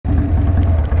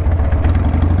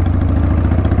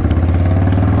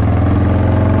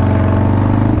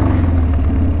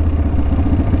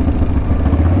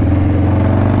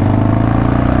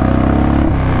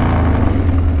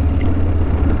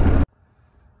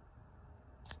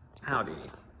Howdy.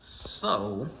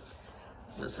 So,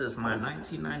 this is my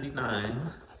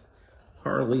 1999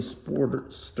 Harley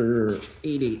Sportster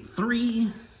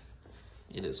 883.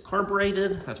 It is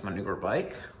carbureted. That's my newer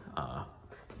bike.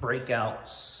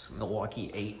 Breakouts,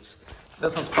 Milwaukee 8.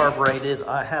 This one's carbureted.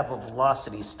 I have a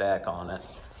velocity stack on it.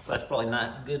 That's probably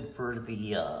not good for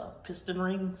the piston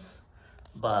rings,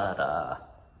 but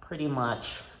pretty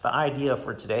much the idea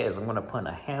for today is I'm going to put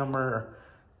a Hammer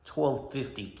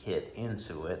 1250 kit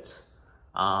into it.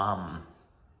 The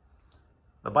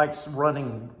bike's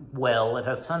running well. It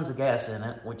has tons of gas in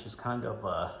it, which is kind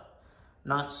of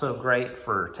not so great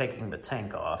for taking the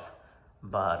tank off,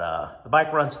 but the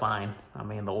bike runs fine. I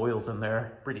mean, the oil's in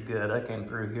there pretty good. I came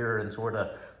through here and sort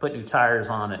of put new tires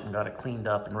on it and got it cleaned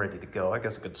up and ready to go. I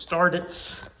guess I could start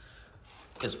it.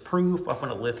 It's proof. I put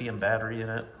a lithium battery in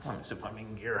it. Let me see if I'm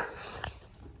in gear.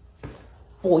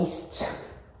 Foist.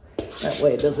 That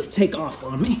way it doesn't take off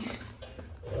on me.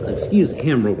 Excuse the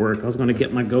camera work. I was going to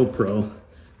get my GoPro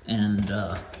and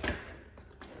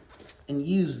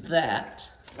use that.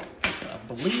 I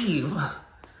believe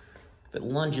if it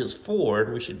lunges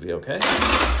forward, we should be okay.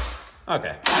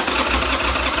 Okay.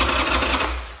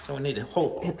 So we need to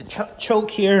hit the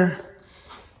choke here.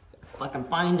 If I can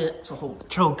find it to hold the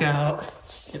choke out,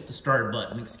 hit the start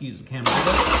button. Excuse the camera.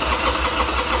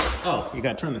 Oh, you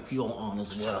got to turn the fuel on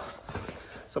as well.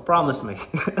 So promise me,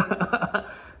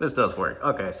 this does work.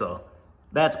 Okay, so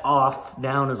that's off,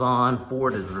 down is on,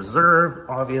 forward is reserve,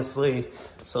 obviously.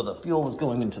 So the fuel is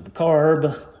going into the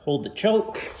carb, hold the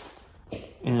choke,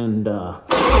 and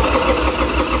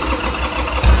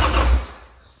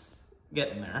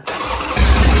getting there.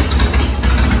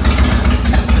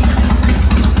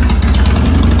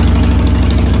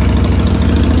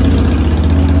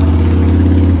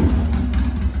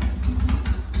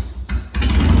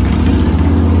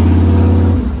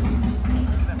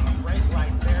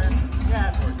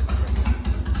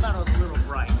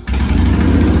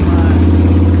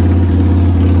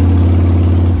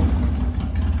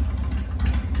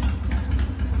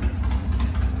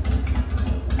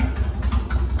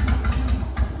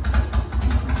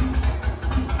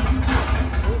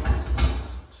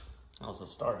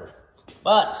 Starter,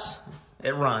 but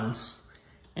it runs,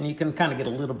 and you can kind of get a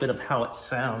little bit of how it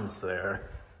sounds there,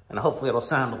 and hopefully it'll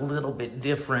sound a little bit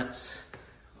different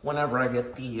whenever I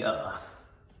get the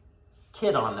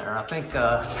kit on there. I think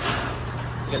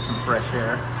get some fresh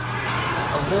air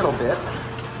a little bit,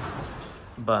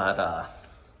 but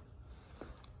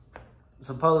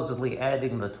supposedly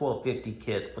adding the 1250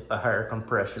 kit with the higher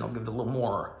compression will give it a little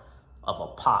more of a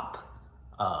pop,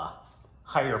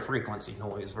 higher frequency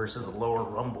noise versus a lower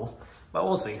rumble. But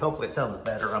we'll see. Hopefully it sounds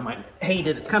better. I might hate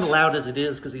it. It's kind of loud as it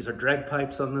is because these are drag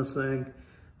pipes on this thing,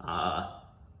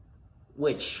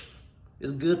 which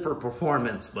is good for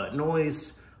performance, but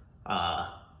noise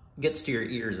gets to your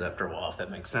ears after a while, if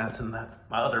that makes sense. And my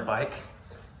other bike,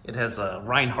 it has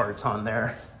Reinhardt's on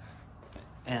there,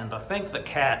 and I think the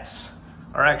cats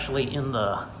are actually in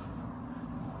the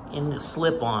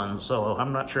slip-on, so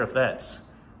I'm not sure if that's.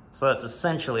 So that's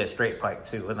essentially a straight pipe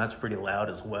too, and that's pretty loud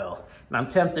as well. And I'm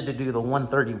tempted to do the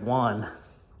 131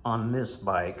 on this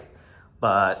bike,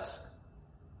 but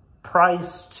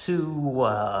price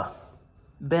to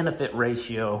benefit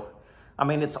ratio, I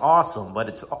mean, it's awesome, but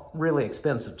it's really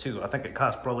expensive too. I think it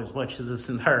costs probably as much as this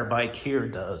entire bike here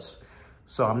does.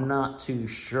 So I'm not too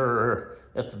sure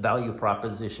if the value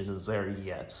proposition is there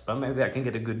yet, but maybe I can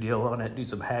get a good deal on it, do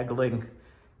some haggling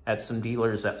at some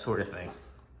dealers, that sort of thing.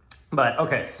 But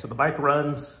okay, so the bike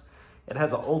runs. It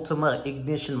has an Ultima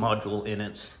ignition module in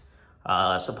it.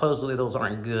 Supposedly those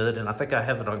aren't good, and I think I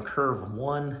have it on curve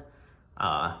 1.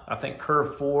 I think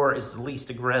curve 4 is the least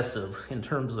aggressive in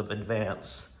terms of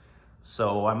advance.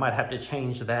 So I might have to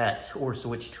change that or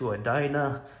switch to a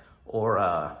Dyna, or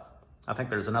I think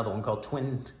there's another one called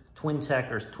Twin Tech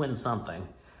or Twin something,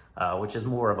 which is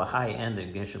more of a high-end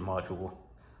ignition module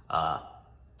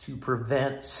to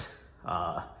prevent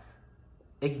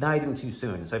igniting too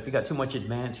soon. So if you got too much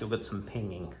advance, you'll get some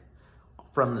pinging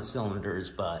from the cylinders,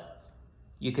 but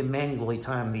you can manually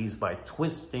time these by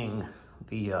twisting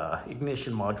the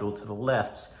ignition module to the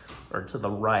left or to the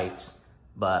right.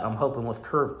 But I'm hoping with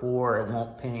curve 4 it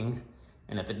won't ping,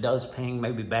 and if it does ping,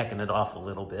 maybe backing it off a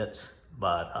little bit.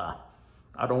 But I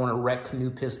don't want to wreck new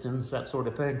pistons, that sort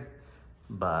of thing.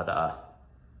 But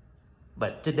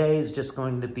today is just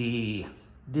going to be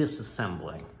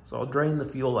disassembling. So I'll drain the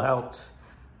fuel out,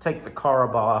 take the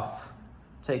carb off,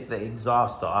 take the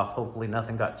exhaust off. Hopefully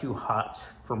nothing got too hot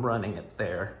from running it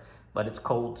there, but it's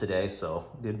cold today, so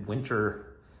good winter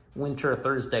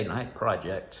Thursday night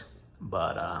project.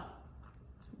 But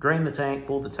drain the tank,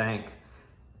 pull the tank,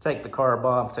 take the carb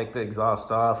off, take the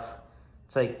exhaust off,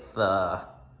 take the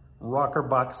rocker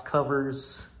box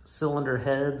covers, cylinder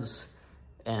heads,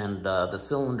 and the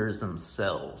cylinders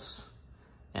themselves.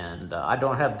 And I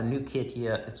don't have the new kit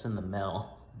yet, it's in the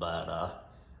mail, but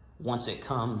once it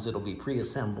comes, it'll be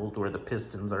pre-assembled where the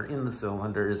pistons are in the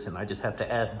cylinders, and I just have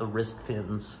to add the wrist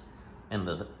pins and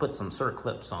put some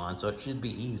circlips on, so it should be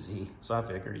easy. So I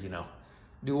figured, you know,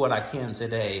 do what I can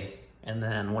today, and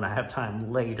then when I have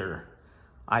time later,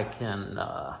 I can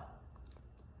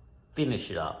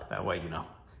finish it up. That way, you know,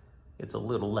 it's a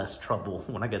little less trouble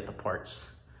when I get the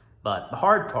parts. But the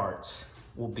hard parts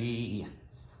will be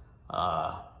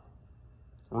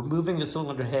removing the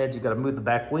cylinder heads. You gotta move the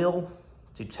back wheel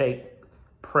to take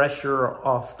pressure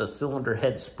off the cylinder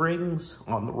head springs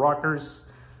on the rockers.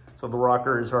 So the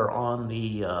rockers are on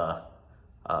the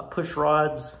push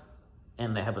rods,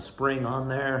 and they have a spring on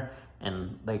there,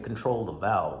 and they control the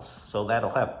valves. So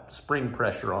that'll have spring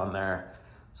pressure on there.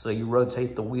 So you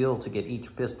rotate the wheel to get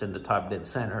each piston to top dead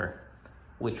center,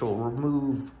 which will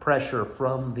remove pressure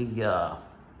from the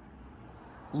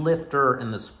lifter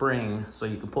and the spring, so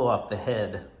you can pull off the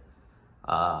head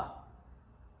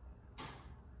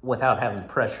without having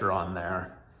pressure on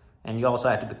there. And you also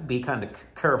have to be kind of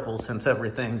careful, since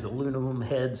everything's aluminum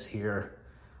heads here.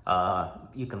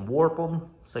 You can warp them,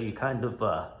 so you kind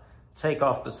of take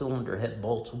off the cylinder head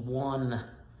bolts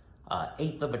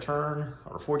 1/8 of a turn,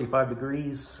 or 45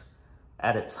 degrees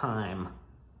at a time,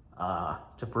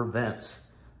 to prevent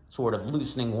sort of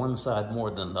loosening one side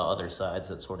more than the other sides,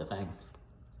 that sort of thing.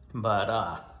 But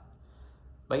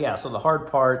yeah, so the hard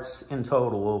parts in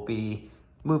total will be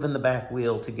moving the back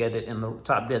wheel to get it in the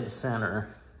top dead center,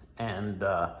 and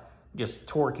just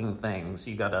torquing things.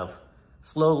 You gotta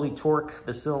slowly torque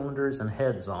the cylinders and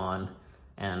heads on,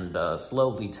 and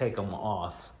slowly take them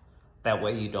off. That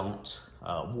way you don't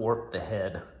warp the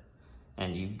head,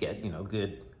 and you get, you know,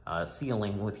 good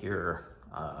sealing with your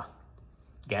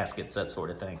gaskets, that sort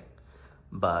of thing.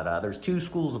 But there's 2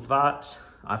 schools of thought.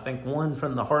 I think one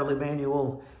from the Harley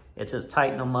manual, it says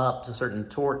tighten them up to certain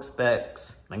torque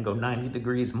specs, then go 90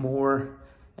 degrees more,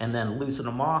 and then loosen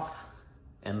them off,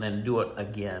 and then do it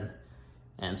again.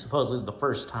 And supposedly the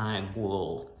first time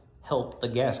will help the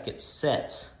gasket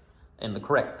set in the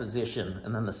correct position,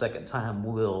 and then the second time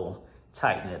will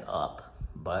tighten it up.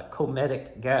 But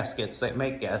Cometic gaskets, they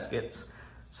make gaskets,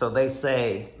 so they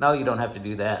say, no, you don't have to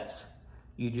do that.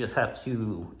 You just have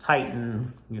to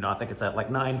tighten, you know, I think it's at like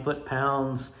 9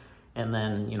 foot-pounds, and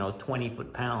then, you know, 20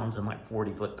 foot-pounds and like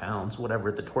 40 foot-pounds,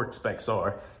 whatever the torque specs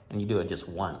are, and you do it just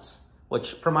once,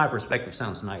 which from my perspective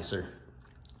sounds nicer.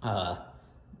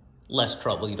 Less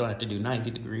trouble. You don't have to do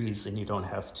 90 degrees, and you don't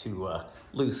have to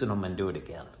loosen them and do it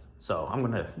again. So I'm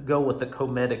gonna go with the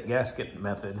Cometic gasket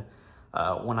method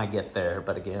when I get there.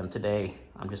 But again, today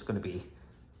I'm just gonna be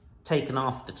taking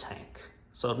off the tank.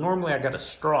 So normally I got a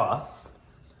straw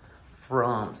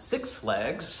from Six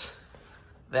Flags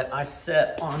that I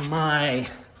set on my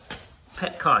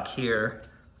petcock here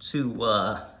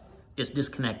to just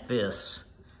disconnect this,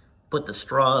 put the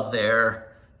straw there,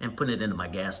 and put it into my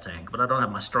gas tank. But I don't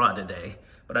have my straw today.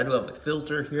 But I do have a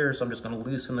filter here, so I'm just gonna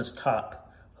loosen this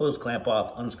top hose clamp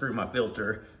off, unscrew my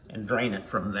filter, and drain it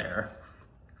from there.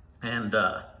 And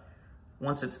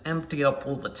once it's empty, I'll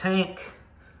pull the tank,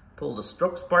 pull the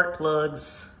spark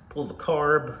plugs, pull the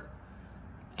carb,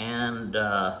 and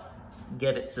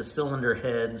get it to cylinder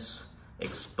heads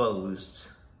exposed.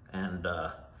 And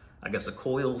I guess the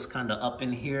coil's kind of up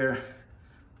in here.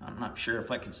 I'm not sure if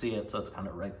I can see it, so it's kind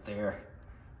of right there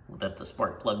that the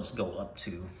spark plugs go up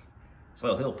to.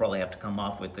 So he'll probably have to come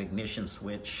off with the ignition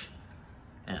switch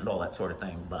and all that sort of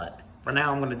thing. But for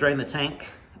now, I'm going to drain the tank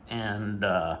and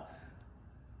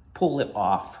pull it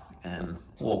off, and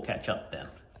we'll catch up then.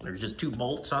 There's just 2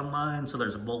 bolts on mine, so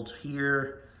there's a bolt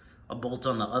here, a bolt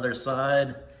on the other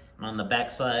side, and on the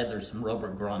back side there's some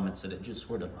rubber grommets that it just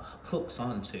sort of hooks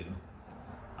onto.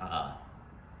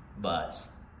 But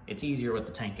it's easier with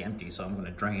the tank empty, so I'm going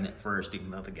to drain it first,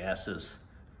 even though the gas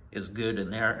is good in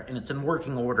there, and it's in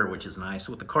working order, which is nice.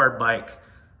 With the carb bike,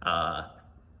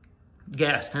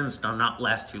 gas tends to not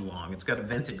last too long. It's got a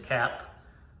vented cap,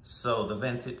 so the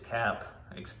vented cap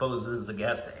exposes the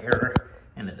gas to air,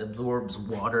 and it absorbs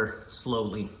water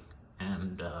slowly.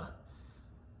 And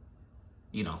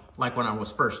you know, like when I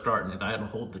was first starting it, I had to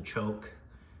hold the choke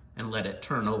and let it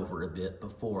turn over a bit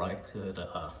before I could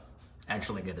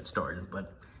actually get it started.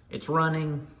 But it's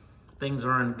running, things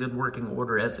are in good working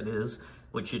order as it is,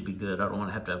 which should be good. I don't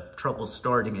want to have trouble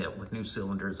starting it with new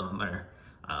cylinders on there,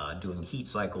 doing heat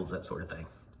cycles, that sort of thing.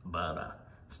 But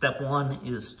step 1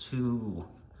 is to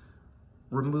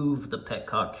remove the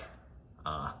petcock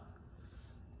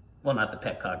well, not the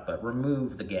petcock, but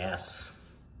remove the gas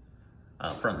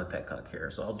from the petcock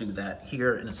here. So I'll do that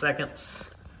here in a second.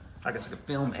 I guess I could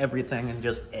film everything and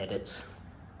just edit.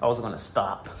 I was gonna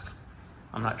stop.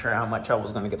 I'm not sure how much I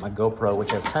was gonna get my GoPro,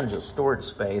 which has tons of storage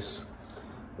space,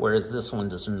 whereas this one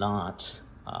does not.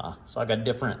 So I got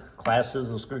different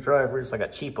classes of screwdrivers. I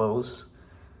got cheapos,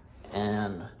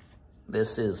 and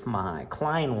this is my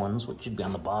Klein ones, which should be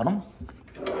on the bottom.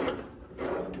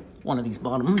 One of these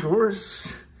bottom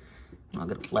drawers. I'll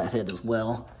get a flathead as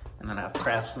well. And then I have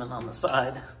Craftsman on the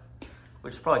side,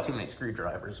 which is probably too many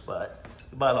screwdrivers, but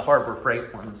you buy the Harbor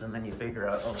Freight ones and then you figure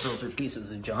out, oh, those are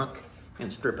pieces of junk,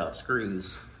 and strip out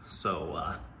screws.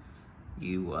 So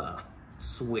you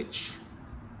switch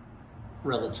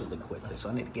relatively quickly. So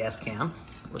I need a gas can.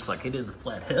 Looks like it is a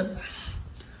flathead.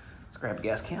 Let's grab a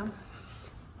gas can.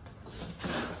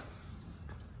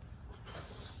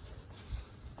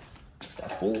 It's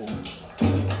got full,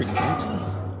 pretty empty.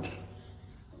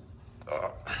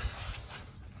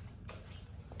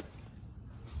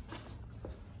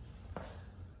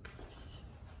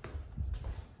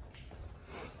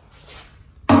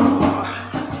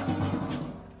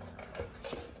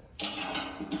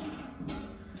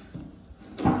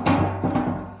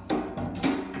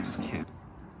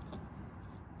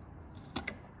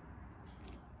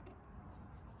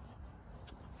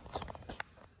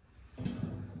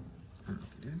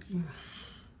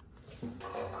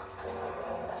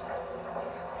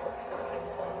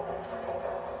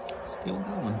 Still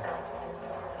going.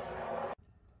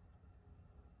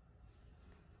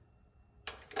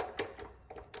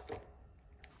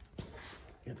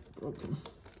 It's broken.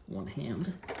 One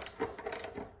hand.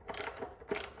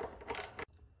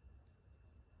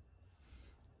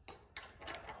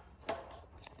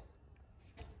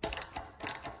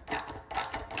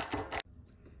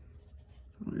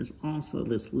 There's also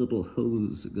this little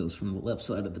hose that goes from the left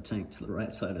side of the tank to the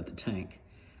right side of the tank.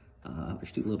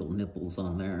 There's two little nipples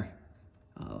on there,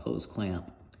 hose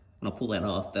clamp. When I pull that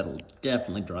off, that'll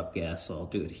definitely drop gas, so I'll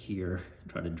do it here,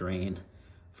 try to drain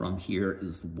from here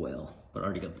as well. But I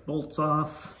already got the bolts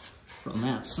off from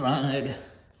that side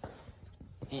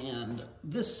and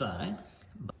this side.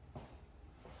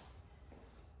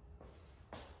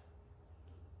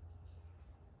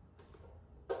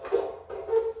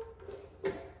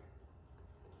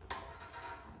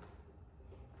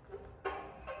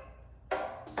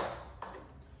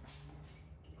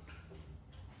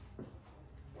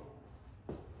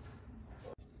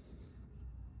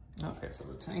 Okay, so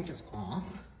the tank is off.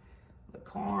 The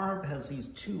carb has these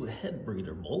two head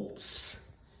breather bolts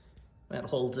that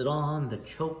holds it on, the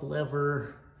choke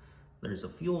lever. There's a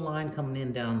fuel line coming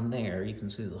in down there. You can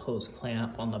see the hose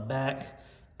clamp on the back.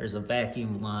 There's a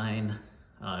vacuum line.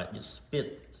 It just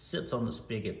sits on the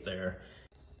spigot there.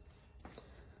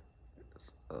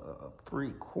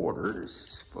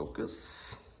 3/4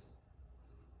 focus.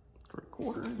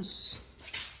 3/4.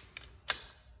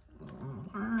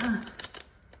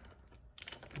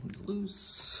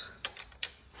 Loose.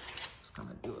 Just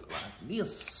gonna do it like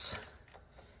this,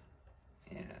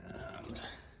 and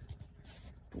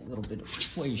a little bit of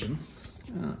persuasion.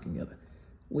 I can get a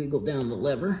wiggle down the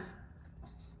lever.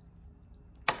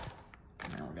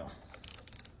 There we go.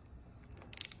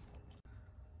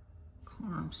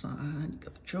 Arm side, you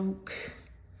got the choke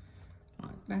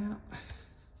like that.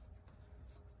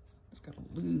 It's got a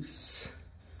loose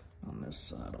on this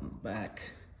side on the back.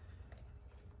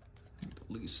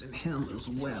 Loosen him as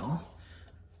well.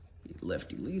 Be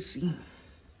lefty loosey.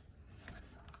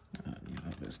 You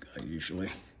know, this guy usually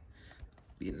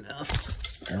be enough.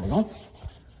 There we go.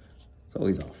 So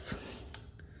he's off.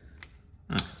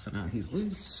 Alright, so now he's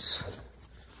loose.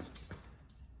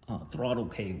 Throttle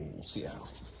cables, yeah.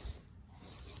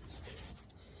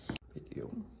 Video.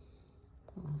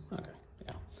 Okay,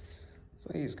 yeah. So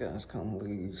these guys come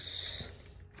loose.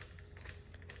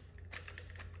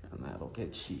 And that'll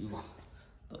get you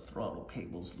the throttle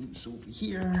cables loose over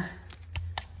here.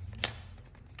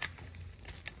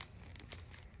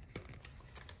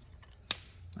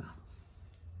 Now,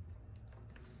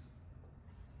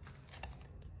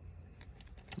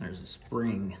 there's a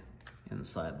spring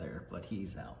inside there, but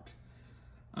he's out.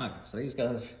 Okay, so these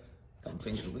guys come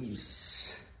finger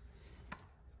loose.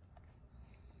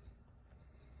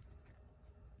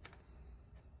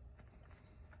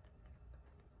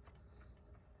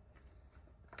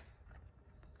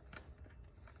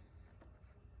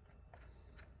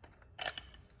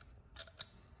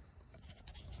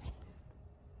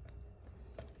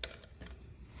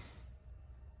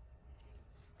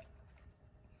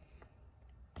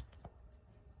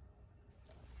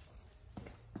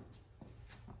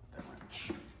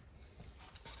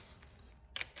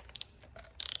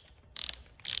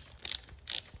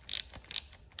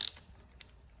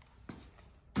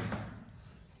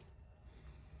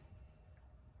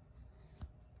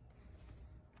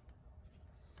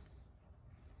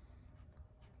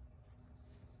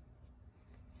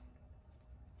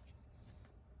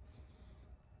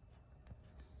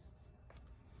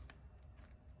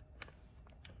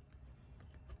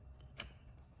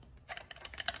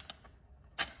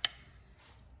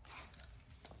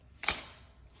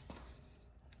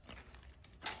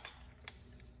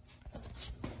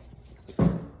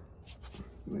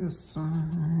 this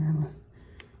side.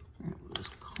 This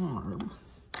carb.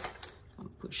 I'll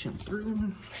push him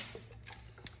through.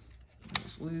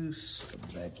 It's loose. Got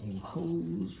the vacuum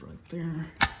hose right there.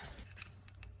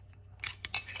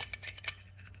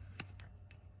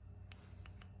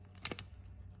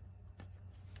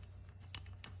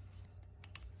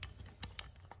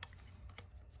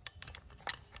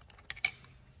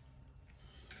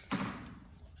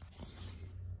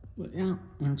 But yeah,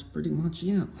 that's pretty much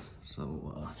it.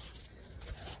 So,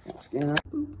 let's get our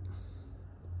boop.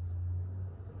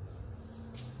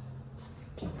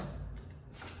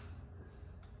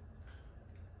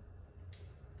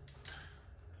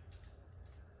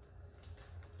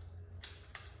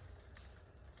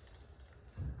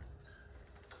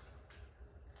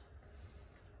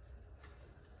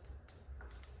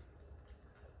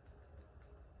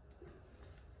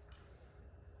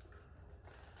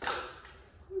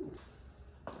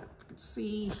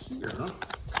 See here,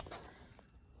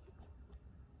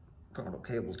 throttle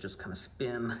cables just kind of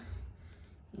spin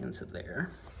into there.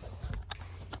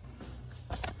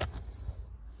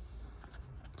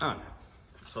 Alright,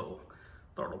 so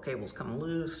throttle cable's come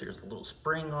loose. Here's the little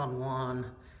spring on one.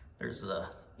 There's the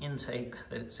intake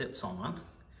that it sits on.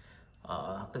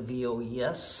 The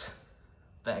VOES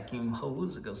vacuum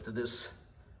hose, it goes to this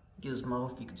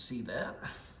gizmo, if you can see that.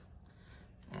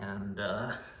 And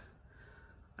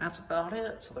that's about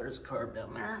it. So there's a carb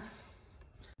down there.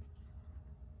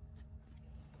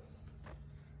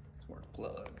 Spark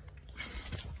plug.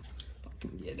 If I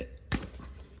can get it.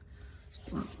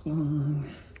 Spark plug.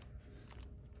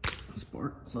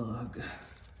 Spark plug.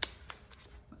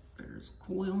 There's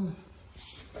coil.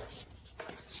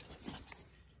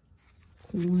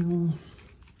 Coil.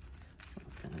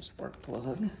 And spark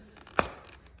plug.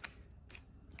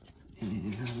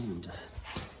 And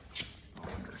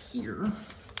under here,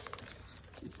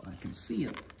 if I can see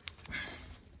it,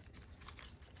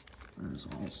 there's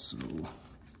also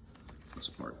a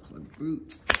spark plug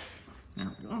boot. There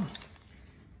we go. I'll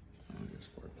get a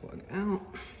spark plug out.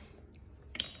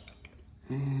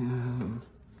 And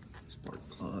spark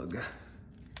plug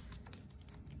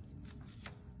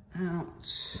out.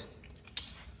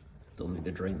 Still need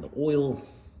to drain the oil,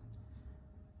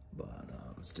 but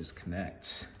let's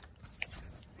disconnect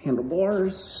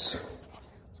handlebars.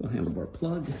 So handlebar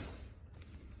plug.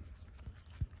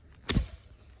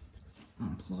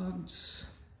 Unplugged.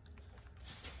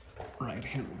 Right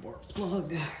handlebar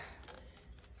plug.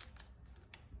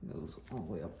 Goes all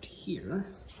the way up to here.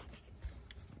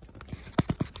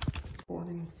 So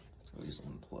he's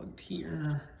unplugged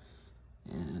here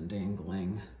and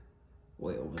dangling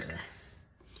way over there.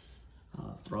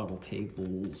 Throttle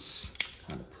cables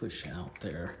kind of push out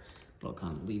there, but I'll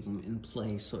kind of leave them in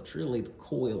place. So it's really the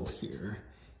coil here.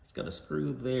 It's got a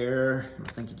screw there, and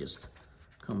I think it just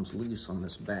comes loose on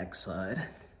this back side.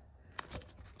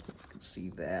 You can see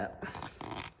that.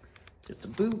 Just a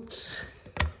boot.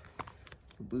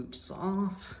 The boot's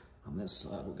off. On this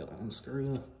side, we've got to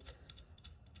unscrew.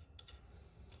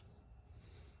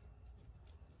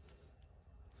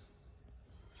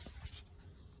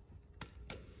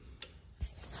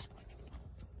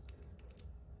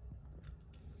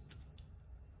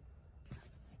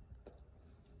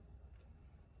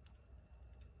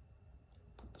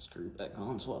 Screw back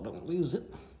on so I don't lose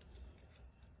it.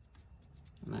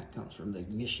 And that comes from the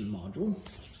ignition module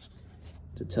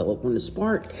to tell it when to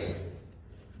spark.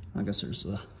 I guess there's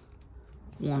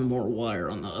one more wire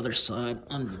on the other side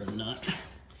under a nut.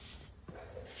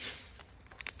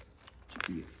 Should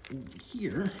be over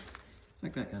here. I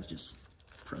think that guy's just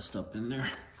pressed up in there.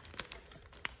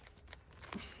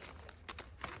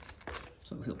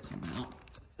 So he'll come out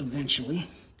eventually.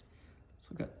 So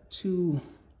I've got two.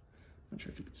 Not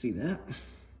sure if you can see that.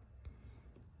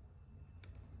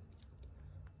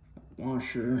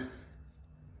 Washer,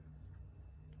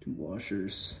 two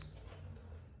washers,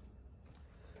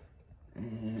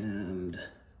 and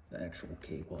the actual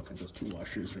cable. I think those two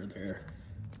washers are there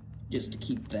just to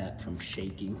keep that from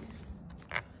shaking.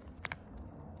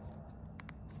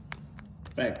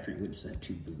 Factory, we just had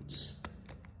two boots.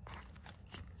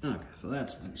 Okay, so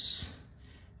that's loose.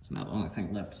 So now the only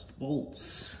thing left is the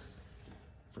bolts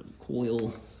for the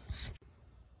coil.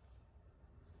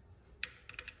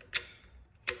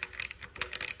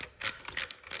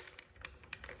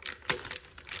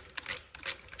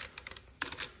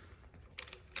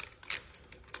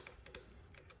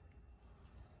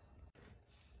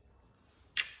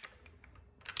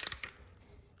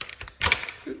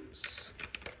 Oops.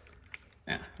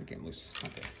 Yeah, it came loose.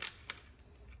 Okay.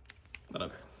 But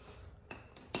okay.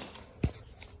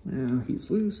 Now he's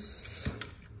loose.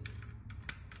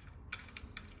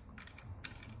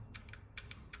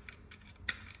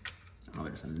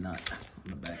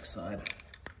 side.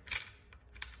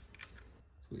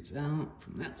 Squeeze out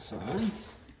from that side.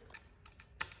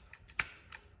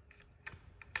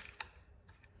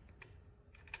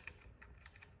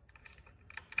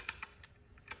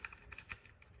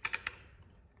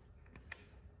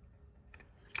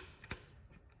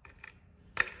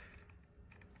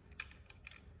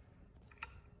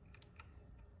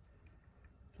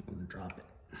 I'm gonna drop it.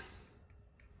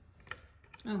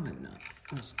 Oh, maybe not.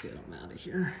 Let's get him out of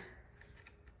here.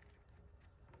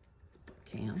 If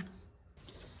I can.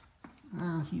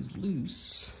 He's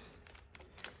loose.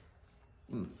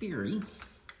 In theory,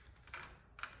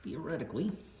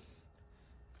 theoretically,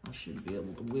 I should be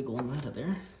able to wiggle him out of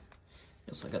there.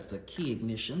 Guess I got the key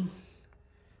ignition.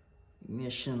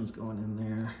 Ignition's going in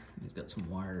there. He's got some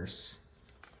wires,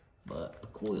 but the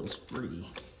coil's free.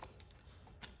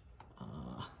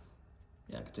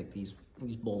 Yeah, I could take these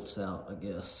bolts out, I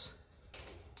guess.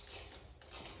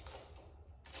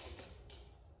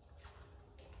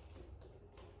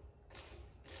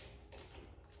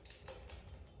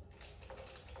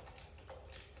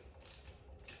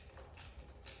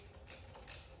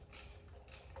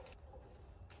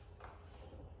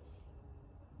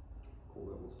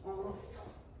 Coil's off.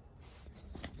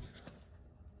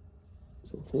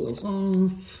 So coil's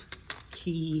off.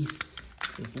 Key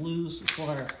is loose. That's what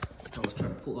I was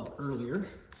trying to pull out earlier.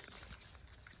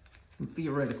 And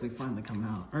theoretically finally come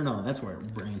out. Or no, that's where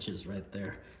it branches right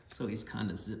there. So he's kind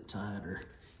of zip tied or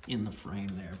in the frame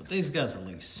there. But these guys are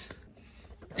loose.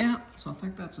 Yeah, so I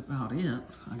think that's about it.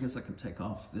 I guess I can take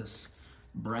off this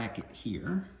bracket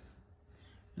here.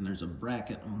 And there's a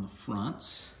bracket on the front.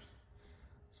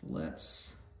 So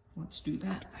let's do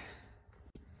that.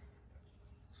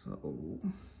 So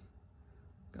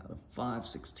got a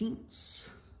 5/16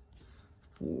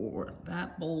 for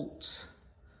that bolt,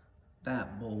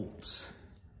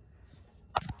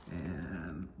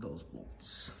 and those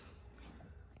bolts.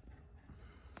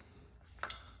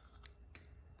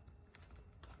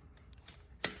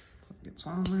 Gets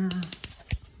on there.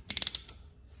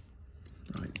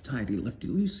 Right, tighty, lefty,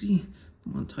 loosey.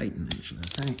 Come on, tighten actually,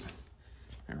 I think.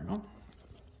 There we go.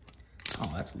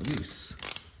 Oh, that's loose.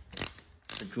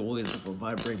 The joys of a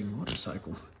vibrating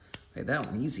motorcycle. Okay, that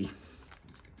one easy.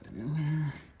 Let's get that in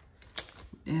there.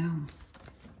 Down.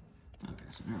 Okay,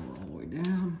 so now we're all the way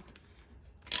down.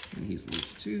 And he's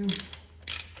loose too.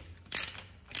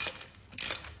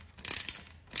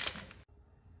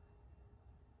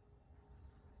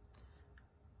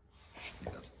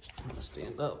 I'm gonna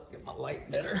stand up, get my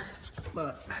light better.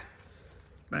 But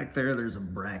back there's a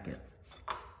bracket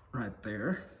right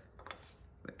there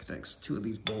that connects two of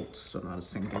these bolts, so not a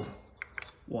single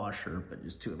washer, but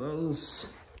just two of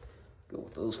those. Go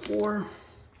with those four.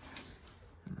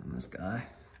 And then this guy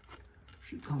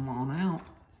should come on out.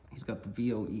 He's got the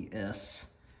VOES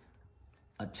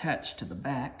attached to the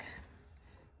back,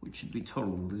 which should be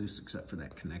totally loose except for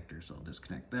that connector. So I'll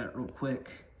disconnect that real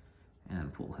quick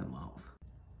and pull him off.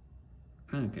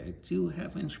 Okay, 2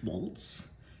 1/2-inch bolts.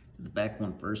 The back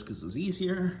one first because it's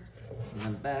easier. And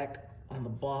then back on the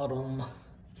bottom,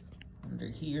 under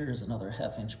here is another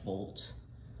 1/2-inch bolt,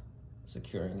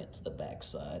 securing it to the back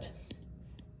side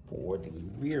for the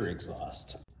rear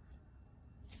exhaust.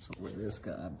 So where this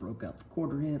guy broke out the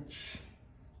 1/4 inch,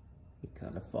 he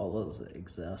kind of follows the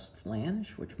exhaust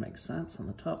flange, which makes sense on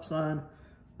the top side.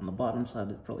 On the bottom side,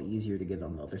 it's probably easier to get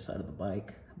on the other side of the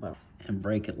bike, and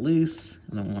break it loose.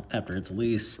 And then after it's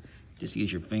loose, just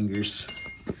use your fingers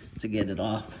to get it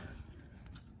off.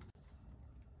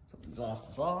 So the exhaust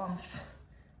is off.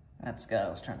 That's the guy I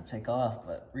was trying to take off,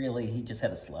 but really he just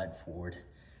had to slide forward.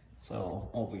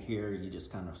 So over here, you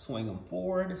just kind of swing him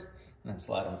forward and then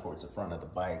slide him towards the front of the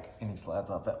bike, and he slides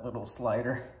off that little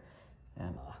slider.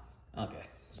 And okay,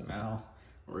 so now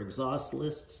our exhaust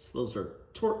lists, those are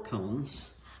torque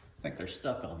cones. I think they're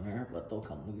stuck on there, but they'll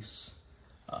come loose.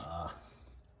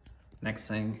 Next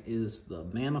thing is the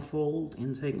manifold,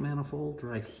 intake manifold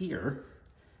right here,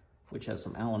 which has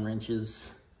some Allen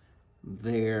wrenches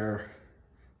there,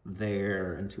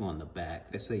 and 2 on the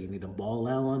back. They say you need a ball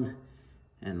Allen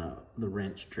and the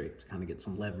wrench trick to kind of get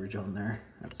some leverage on there.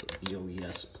 That's a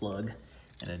VOES plug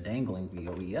and a dangling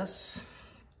VOES.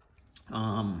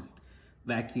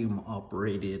 Vacuum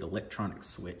operated electronic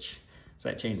switch. So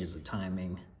that changes the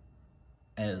timing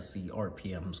as the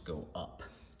RPMs go up.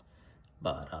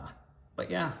 But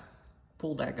yeah,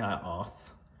 pull that guy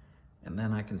off, and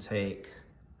then I can take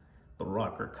the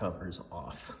rocker covers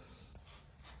off.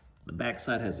 The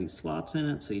backside has these slots in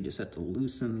it, so you just have to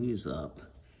loosen these up,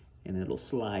 and it'll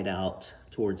slide out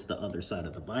towards the other side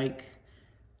of the bike.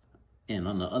 And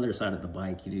on the other side of the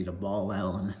bike, you need a ball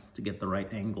Allen to get the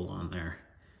right angle on there.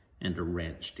 and a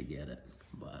wrench to get it.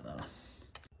 But,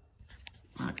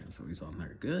 okay, so he's on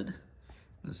there good.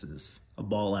 This is a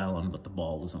ball Allen, but the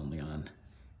ball is only on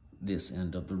this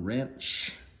end of the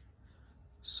wrench.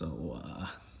 So,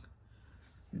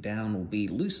 down will be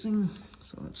loosing.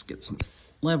 So let's get some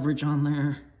leverage on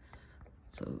there.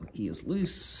 So he is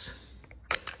loose.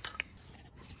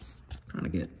 Trying to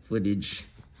get footage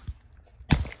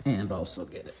and also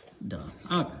get it done.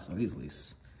 Okay, so he's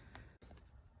loose.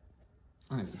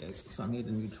 Okay, so I need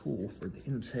a new tool for the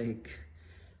intake,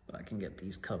 but I can get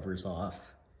these covers off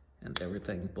and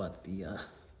everything but the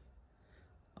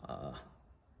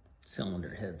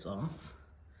cylinder heads off.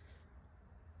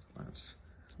 So let's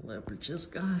leverage this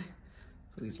guy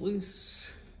so he's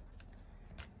loose.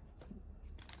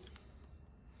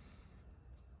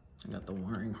 I got the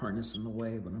wiring harness in the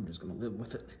way, but I'm just gonna live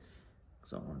with it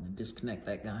because I want to disconnect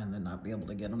that guy and then not be able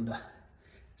to get him to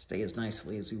stay as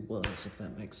nicely as he was, if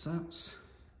that makes sense.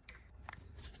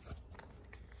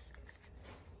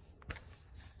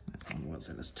 That one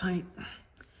wasn't as tight.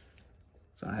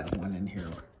 So I had one in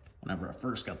here whenever I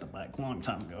first got the bike, a long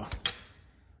time ago.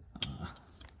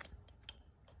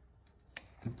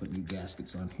 I put new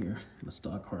gaskets on here. The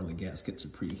stock Harley gaskets are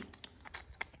pretty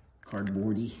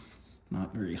cardboardy,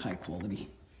 not very high quality,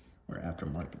 where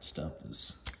aftermarket stuff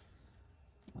is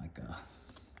like a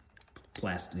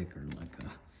plastic or like a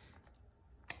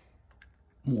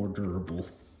more durable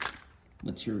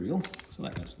material. So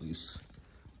that gets loose.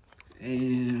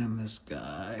 And this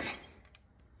guy,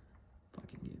 if I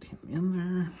can get him in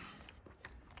there.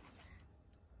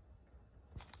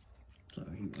 So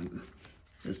he went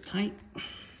this tight.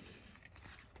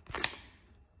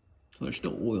 So there's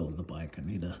still oil in the bike. I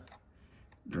need to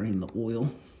drain the oil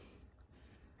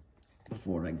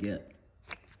before I get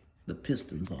the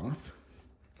pistons off.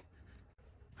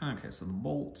 Okay, so the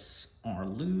bolts are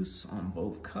loose on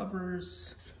both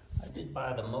covers. I did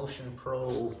buy the Motion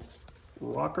Pro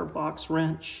rocker box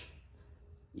wrench.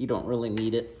 You don't really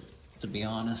need it, to be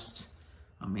honest.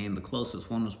 I mean, the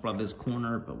closest one was probably this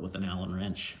corner, but with an Allen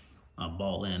wrench,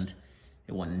 ball end,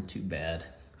 it wasn't too bad.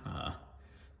 I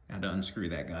had to unscrew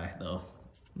that guy though.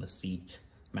 The seat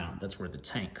mount, that's where the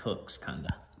tank hooks kind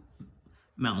of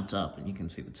mount up, and you can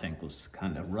see the tank was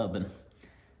kind of rubbing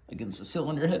against the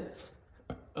cylinder head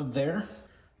of there.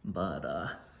 But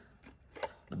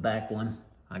the back one,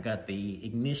 I got the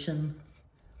ignition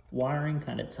wiring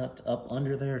kind of tucked up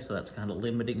under there, so that's kind of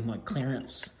limiting my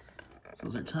clearance. So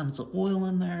there's tons of oil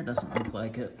in there, doesn't look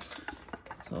like it.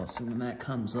 So assuming that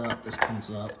comes up, this comes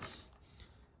up,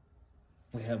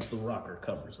 we have the rocker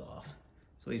covers off.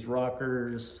 So these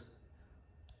rockers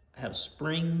have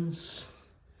springs.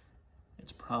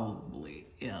 It's probably,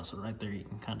 yeah, so right there you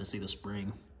can kind of see the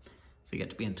spring. So you have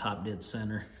to be in top dead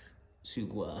center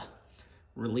to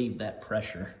relieve that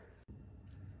pressure.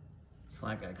 So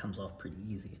that guy comes off pretty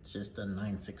easy. It's just a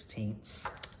 9/16.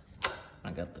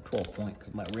 I got the 12 point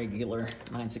because my regular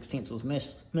 9/16 was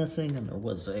missing, and there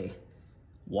was a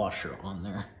washer on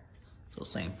there. So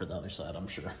same for the other side, I'm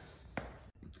sure.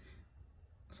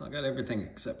 So I got everything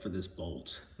except for this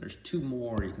bolt. There's two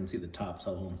more, you can see the tops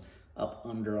of them up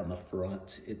under on the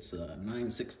front. It's a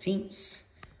 9/16.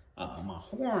 My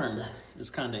horn is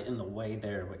kind of in the way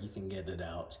there, but you can get it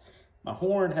out. My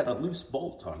horn had a loose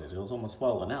bolt on it. It was almost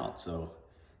falling out, so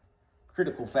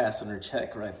critical fastener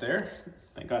check right there.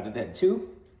 Thank God it had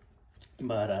two,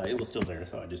 but it was still there,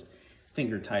 so I just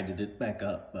finger tightened it back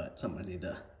up, but something I need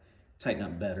to tighten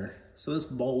up better. So this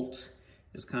bolt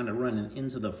is kind of running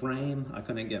into the frame. I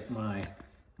couldn't get my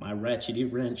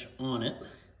ratchety wrench on it,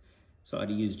 so I had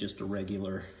to use just a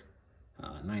regular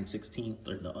 9/16,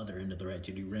 or the other end of the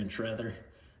ratchety wrench rather.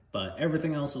 But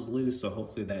everything else is loose, so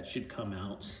hopefully that should come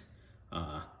out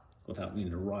without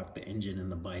needing to rock the engine in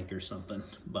the bike or something.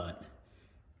 But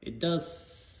it does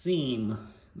seem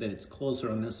that it's closer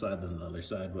on this side than the other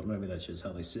side, but maybe that's just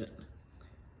how they sit.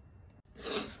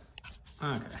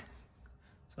 Okay,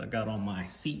 so I got all my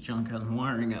seat junk and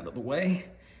wiring out of the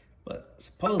way, but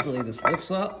supposedly this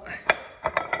lifts up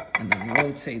and then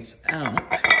rotates out.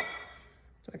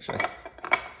 It's actually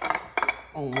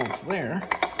almost there.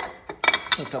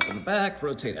 Lift up in the back,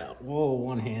 rotate out. Whoa,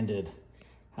 one-handed.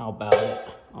 How about it?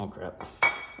 Oh crap,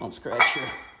 don't scratch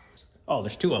here. Oh,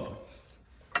 there's two of them.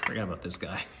 Forgot about this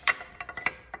guy.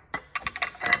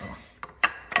 So,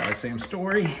 probably same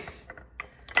story.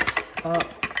 Up,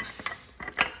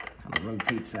 kind of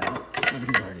rotates out. But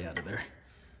he's already out of there.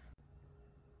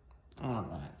 All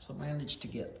right, so I managed to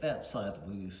get that side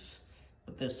loose,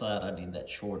 but this side I need that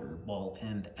shorter ball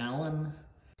end Allen.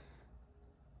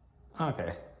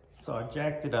 Okay, so I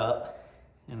jacked it up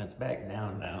and it's back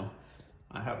down now.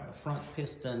 I have the front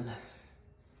piston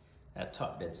at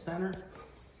top dead center.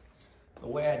 The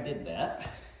way I did that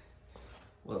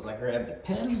was I grabbed a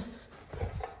pen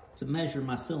to measure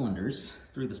my cylinders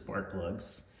through the spark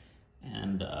plugs,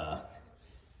 and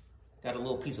got a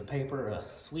little piece of paper, a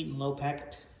sweet and low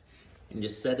packet, and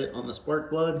just set it on the spark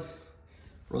plug,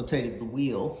 rotated the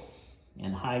wheel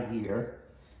in high gear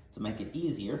to make it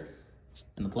easier,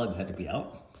 and the plugs had to be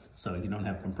out so you don't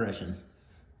have compression.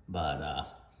 But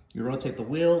you rotate the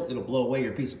wheel, it'll blow away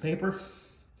your piece of paper,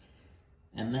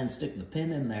 and then stick the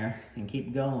pin in there and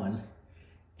keep going,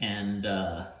 and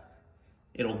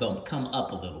it'll come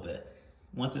up a little bit.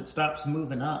 Once it stops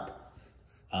moving up,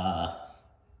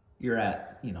 you're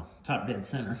at, top dead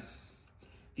center.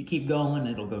 If you keep going,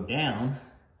 it'll go down,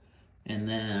 and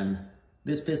then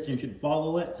this piston should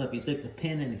follow it. So if you stick the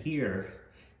pin in here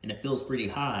and it feels pretty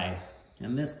high,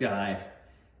 and this guy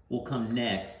will come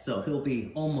next, so he'll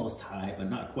be almost high, but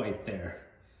not quite there.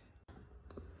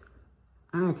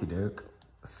 Okie doke.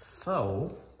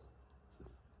 So,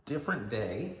 different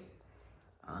day.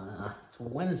 It's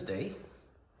Wednesday.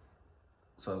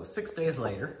 So 6 days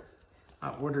later, I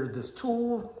ordered this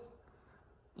tool,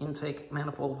 intake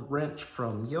manifold wrench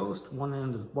from Yoast. One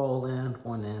end is ball end,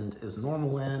 one end is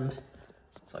normal end.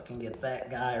 So I can get that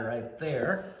guy right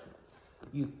there.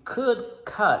 You could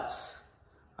cut,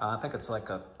 I think it's like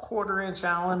a 1/4 inch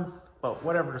Allen, but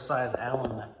whatever size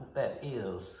Allen that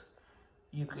is,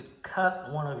 you could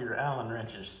cut one of your Allen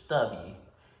wrenches stubby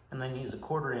and then use a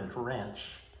 1/4 inch wrench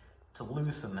to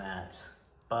loosen that.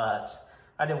 But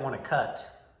I didn't want to cut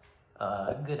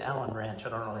a good Allen wrench. I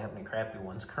don't really have any crappy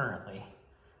ones currently.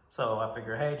 So I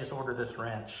figure, hey, just order this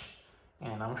wrench,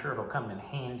 and I'm sure it'll come in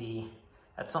handy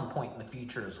at some point in the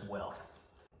future as well.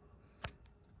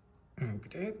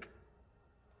 Okay.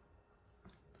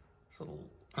 So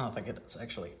I don't think it's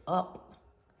actually up.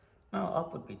 No,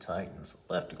 up would be tight, and so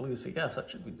left loose. Yes, that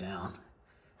should be down.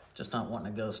 Just not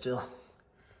wanting to go still.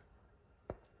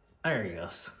 There he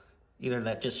goes. Either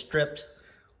that just stripped,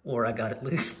 or I got it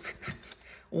loose.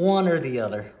 One or the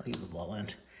other. I'll use the ball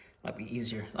end. Might be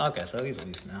easier. Okay, so he's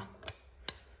loose now.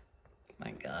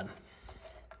 Thank God.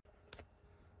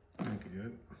 Okay,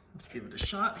 good. Let's give it a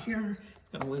shot here. It's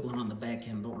got a wiggling on the back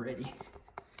end already.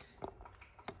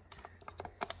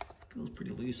 Goes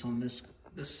pretty loose on this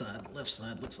side. The left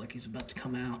side looks like he's about to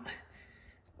come out.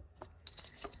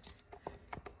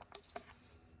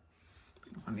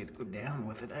 I need to go down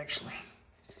with it, actually.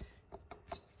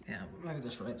 Yeah, maybe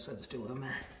this right side's still in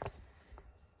there. Let's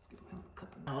get a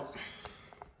couple out.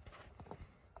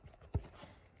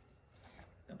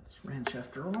 Got this wrench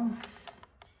after all.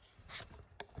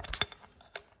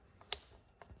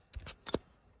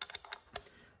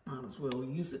 Might as well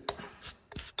use it.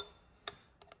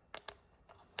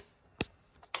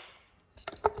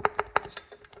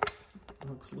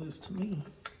 Looks loose to me.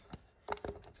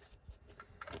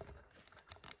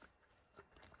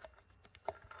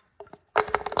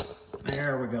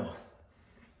 There we go.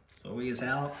 So he is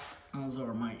out. Those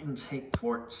are my intake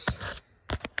ports.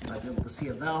 Might be able to see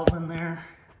a valve in there.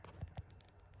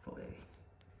 Probably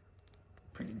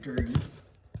pretty dirty.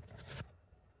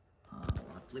 I don't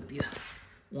want to flip you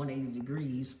 180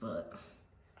 degrees, but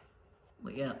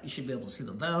yeah, you should be able to see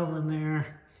the valve in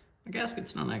there. The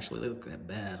gaskets don't actually look that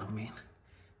bad. I mean,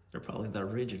 they're probably the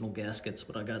original gaskets,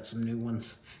 but I got some new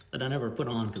ones that I never put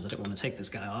on because I didn't want to take this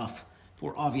guy off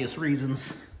for obvious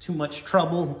reasons. Too much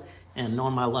trouble, and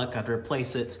knowing my luck, I'd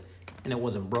replace it, and it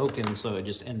wasn't broken, so it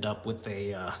just ended up with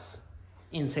a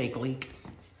intake leak.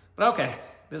 But okay,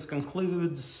 this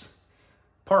concludes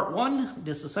part 1,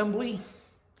 disassembly.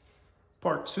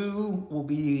 Part 2 will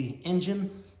be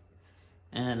engine,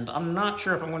 and I'm not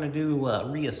sure if I'm going to do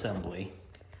reassembly.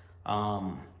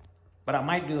 But I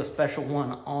might do a special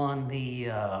one on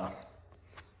the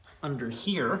under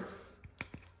here.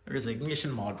 There's an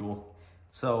ignition module,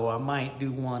 so I might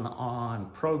do one on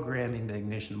programming the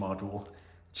ignition module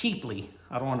cheaply.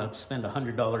 I don't want to spend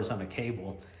 $100 on a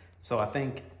cable, so I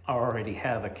think I already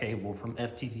have a cable from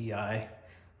FTDI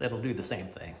that'll do the same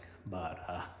thing.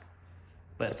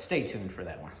 But stay tuned for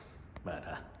that one. But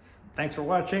thanks for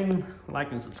watching.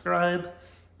 Like and subscribe,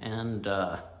 and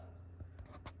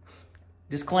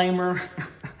disclaimer,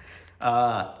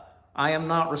 I am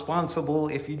not responsible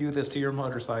if you do this to your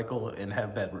motorcycle and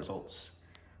have bad results.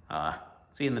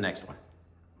 See you in the next one.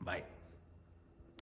 Bye.